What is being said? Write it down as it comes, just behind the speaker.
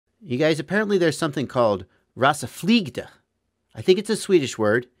You guys, apparently there's something called Raceflight. I think it's a Swedish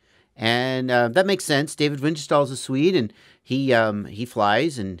word. And that makes sense. David Winchestall is a Swede, and he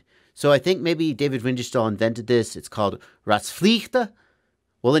flies. And so I think maybe David Winchestall invented this. It's called Raceflight.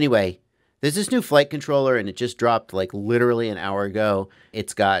 Well, anyway, there's this new flight controller, and it just dropped like literally an hour ago.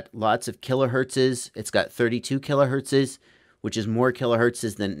 It's got lots of kilohertzes. It's got 32 kilohertzes, which is more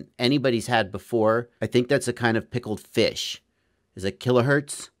kilohertzes than anybody's had before. I think that's a kind of pickled fish. Is it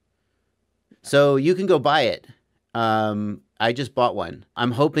kilohertz? So you can go buy it. I just bought one.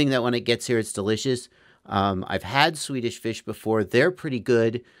 I'm hoping that when it gets here, it's delicious. I've had Swedish fish before. They're pretty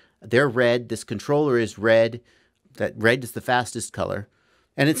good. They're red. This controller is red. That red is the fastest color.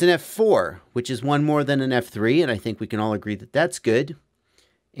 And it's an F4, which is one more than an F3, and I think we can all agree that that's good.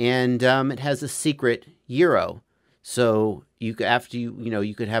 And it has a secret gyro. So you could have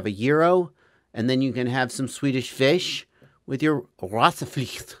a gyro, and then you can have some Swedish fish with your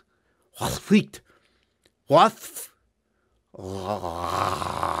Raceflight. Raceflight.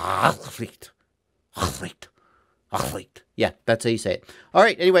 Raceflight. Yeah, that's how you say it. All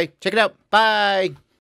right, anyway, check it out. Bye.